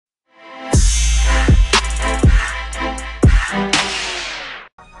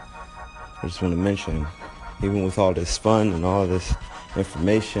I just want to mention, even with all this fun and all this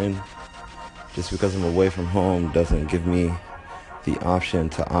information, just because I'm away from home doesn't give me the option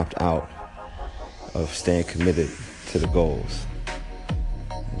to opt out of staying committed to the goals.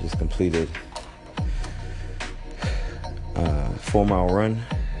 I just completed a 4-mile run.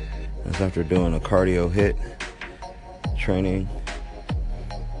 That's after doing a cardio hit training.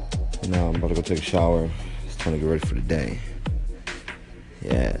 Now I'm about to go take a shower. Just trying to get ready for the day.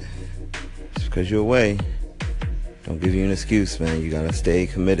 Yeah. Just because you're away, don't give you an excuse, man. You gotta stay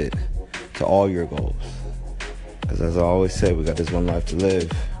committed to all your goals. Because as I always say, we got this one life to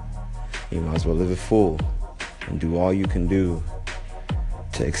live. You might as well live it full and do all you can do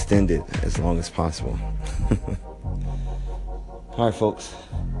to extend it as long as possible. All right, folks.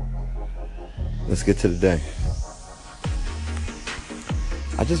 Let's get to the day.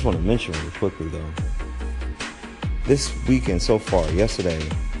 I just want to mention really quickly, though. This weekend so far, yesterday,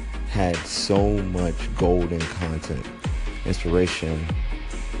 had so much golden content, inspiration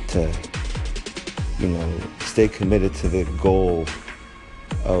to, stay committed to the goal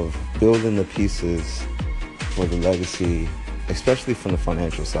of building the pieces for the legacy, especially from the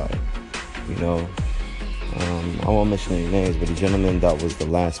financial side. I won't mention any names, but the gentleman that was the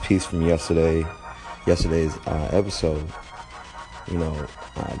last piece from yesterday's episode,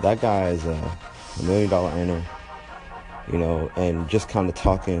 that guy is a $1 million earner, and just kind of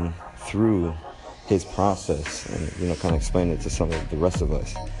talking through his process and, kind of explaining it to some of the rest of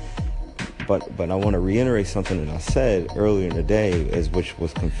us. But I want to reiterate something that I said earlier in the day, which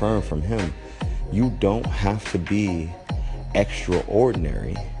was confirmed from him. You don't have to be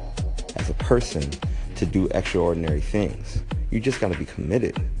extraordinary as a person to do extraordinary things. You just got to be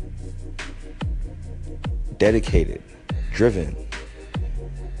committed, dedicated, driven.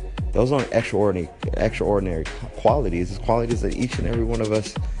 Those aren't extraordinary qualities. It's qualities that each and every one of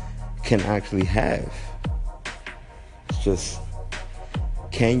us can actually have. It's just,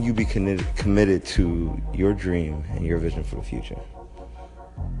 can you be committed to your dream and your vision for the future?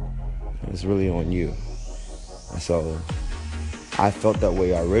 It's really on you. And so I felt that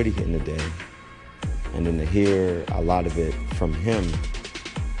way already in the day. And then to hear a lot of it from him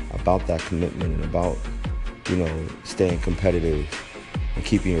about that commitment and about, staying competitive and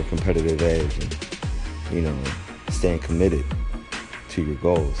keeping your competitive edge and, staying committed to your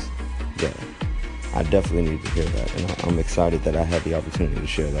goals. Yeah, I definitely need to hear that. And I'm excited that I had the opportunity to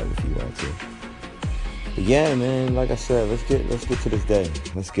share that with you all too. But yeah, man, like I said, let's get to this day.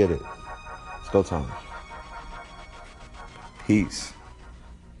 Let's get it. It's go time. Peace.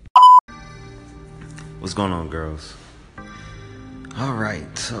 What's going on, girls? All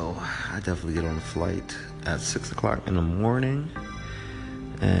right, so I definitely get on a flight at 6 o'clock in the morning,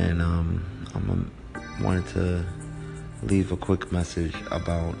 and I wanted to leave a quick message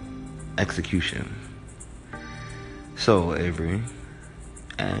about execution. So, Avery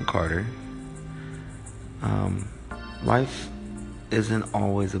and Carter, life isn't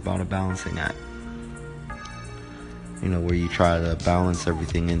always about a balancing act. Where you try to balance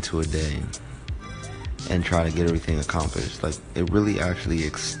everything into a day and try to get everything accomplished. Like, it really actually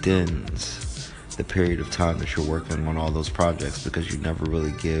extends the period of time that you're working on all those projects, because you never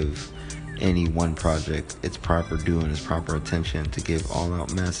really give any one project its proper due and its proper attention to give all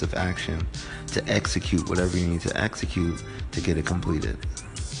out massive action to execute whatever you need to execute to get it completed,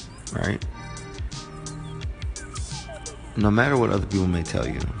 right? No matter what other people may tell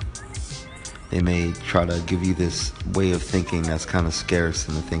you, they may try to give you this way of thinking that's kind of scarce,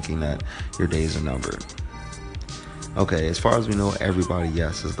 in the thinking that your days are numbered. Okay, as far as we know, everybody,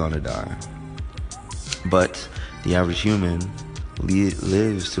 yes, is gonna die. But the average human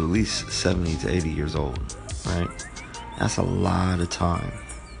lives to at least 70 to 80 years old, right? That's a lot of time.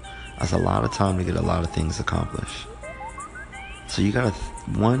 That's a lot of time to get a lot of things accomplished. So you gotta,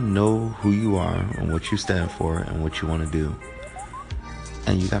 know who you are and what you stand for and what you wanna do.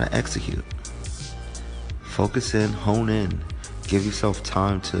 And you gotta execute. Focus in, hone in, give yourself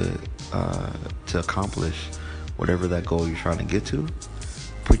time to accomplish whatever that goal you're trying to get to.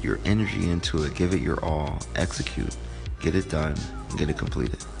 Put your energy into it, give it your all, execute, get it done, and get it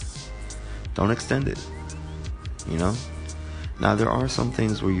completed. Don't extend it, Now, there are some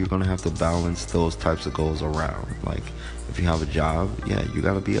things where you're going to have to balance those types of goals around. Like, if you have a job, you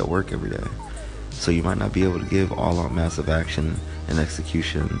got to be at work every day. So you might not be able to give all out massive action and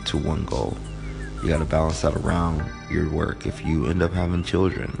execution to one goal. You got to balance that around your work. If you end up having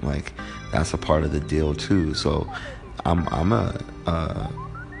children, like, that's a part of the deal too. So I'm a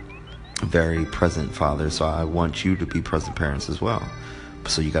very present father, so I want you to be present parents as well.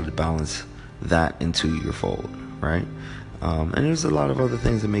 So you got to balance that into your fold, right? And there's a lot of other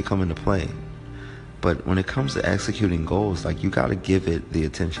things that may come into play. But when it comes to executing goals, like, you got to give it the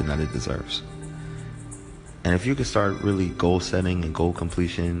attention that it deserves. And if you can start really goal setting and goal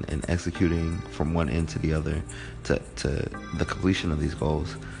completion and executing from one end to the other to the completion of these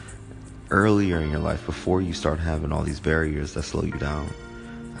goals earlier in your life, before you start having all these barriers that slow you down,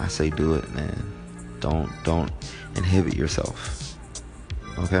 I say do it, man. Don't inhibit yourself.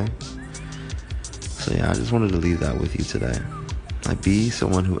 Okay? So yeah, I just wanted to leave that with you today. Like, be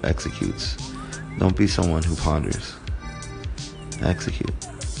someone who executes. Don't be someone who ponders. Execute.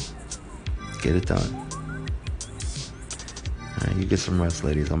 Get it done. Alright, you get some rest,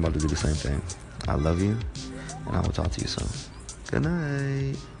 ladies. I'm about to do the same thing. I love you, and I will talk to you soon. Good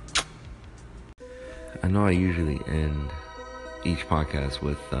night. I know I usually end each podcast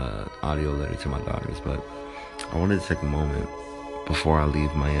with audio letter to my daughters, but I wanted to take a moment before I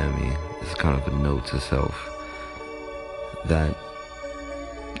leave Miami. This is kind of a note to self that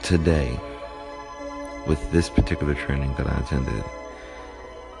today, with this particular training that I attended,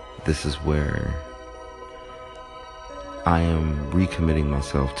 this is where I am recommitting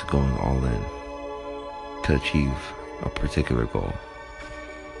myself to going all in to achieve a particular goal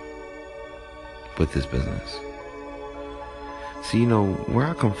with this business. So, you know, where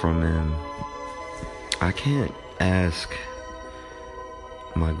I come from, man, I can't ask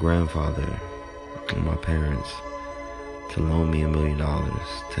my grandfather and my parents to loan me $1 million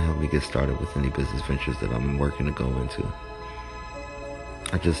to help me get started with any business ventures that I'm working to go into.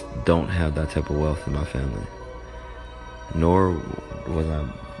 I just don't have that type of wealth in my family. Nor was I,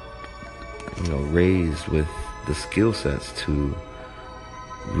 raised with the skill sets to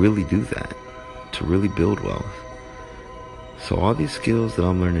really do that, to really build wealth. So all these skills that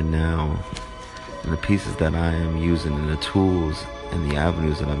I'm learning now, and the pieces that I am using, and the tools and the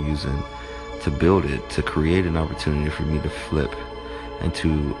avenues that I'm using to build it, to create an opportunity for me to flip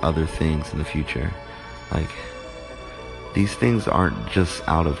into other things in the future. Like, these things aren't just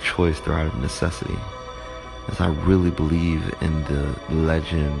out of choice, they're out of necessity. As I really believe in the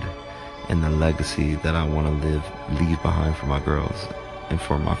legend and the legacy that I want to leave behind for my girls and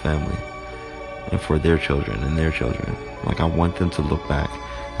for my family and for their children and their children. Like, I want them to look back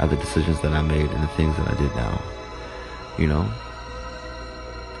at the decisions that I made and the things that I did now,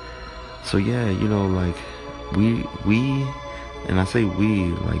 So yeah, like, we, and I say we,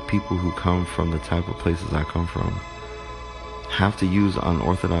 like, people who come from the type of places I come from, have to use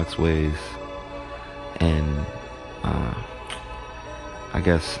unorthodox ways and, I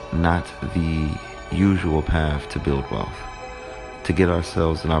guess, not the usual path to build wealth, to get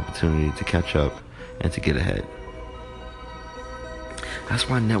ourselves an opportunity to catch up and to get ahead. That's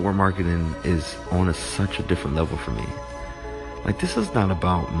why network marketing is on such a different level for me. Like, this is not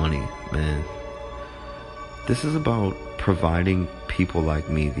about money, man. This is about providing people like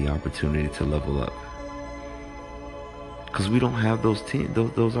me the opportunity to level up. Because we don't have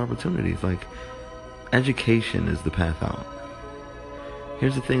those opportunities. Like, education is the path out.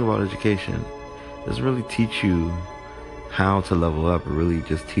 Here's the thing about education. It doesn't really teach you how to level up. It really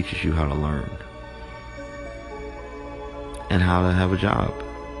just teaches you how to learn. And how to have a job.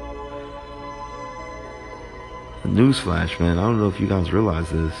 Newsflash, man, I don't know if you guys realize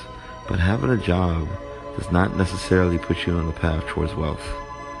this, but having a job does not necessarily put you on the path towards wealth.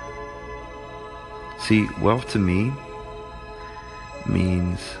 See, wealth to me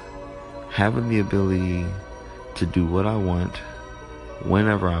means having the ability to do what I want,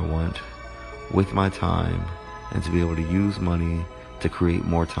 whenever I want, with my time, and to be able to use money to create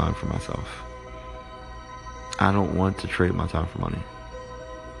more time for myself. I don't want to trade my time for money.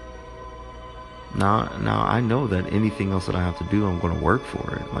 Now I know that anything else that I have to do, I'm going to work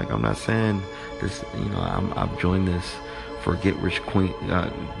for it. Like, I'm not saying this, I've joined this for get rich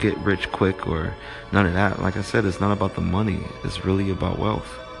quick or none of that. Like I said, it's not about the money. It's really about wealth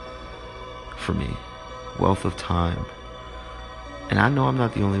for me. Wealth of time. And I know I'm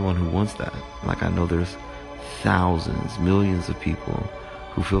not the only one who wants that. Like, I know there's thousands, millions of people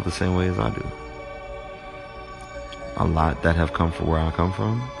who feel the same way as I do. A lot that have come from where I come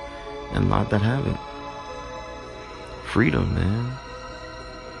from, and a lot that haven't. Freedom, man.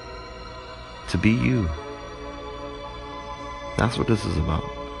 To be you. That's what this is about.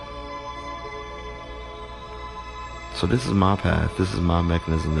 So this is my path. This is my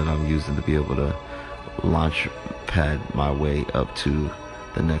mechanism that I'm using to be able to launch pad my way up to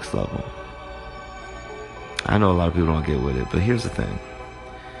the next level. I know a lot of people don't get with it, but here's the thing.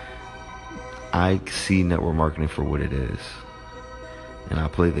 I see network marketing for what it is. And I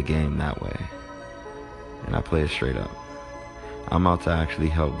play the game that way. And I play it straight up. I'm out to actually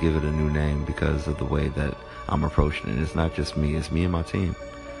help give it a new name because of the way that I'm approaching it. It's not just me, it's me and my team.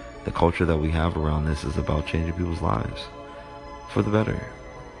 The culture that we have around this is about changing people's lives for the better.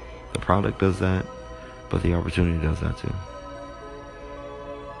 The product does that, but the opportunity does that too.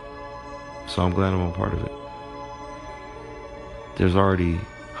 So I'm glad I'm a part of it. There's already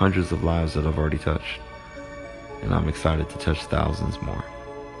hundreds of lives that I've already touched, and I'm excited to touch thousands more.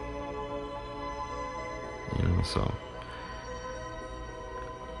 So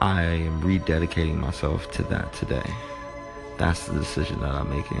I am rededicating myself to that today. That's the decision that I'm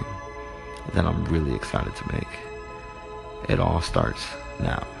making, that I'm really excited to make. It all starts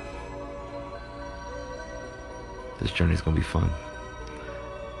now. This journey's gonna be fun.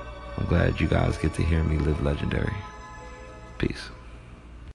 I'm glad you guys get to hear me live legendary. Peace.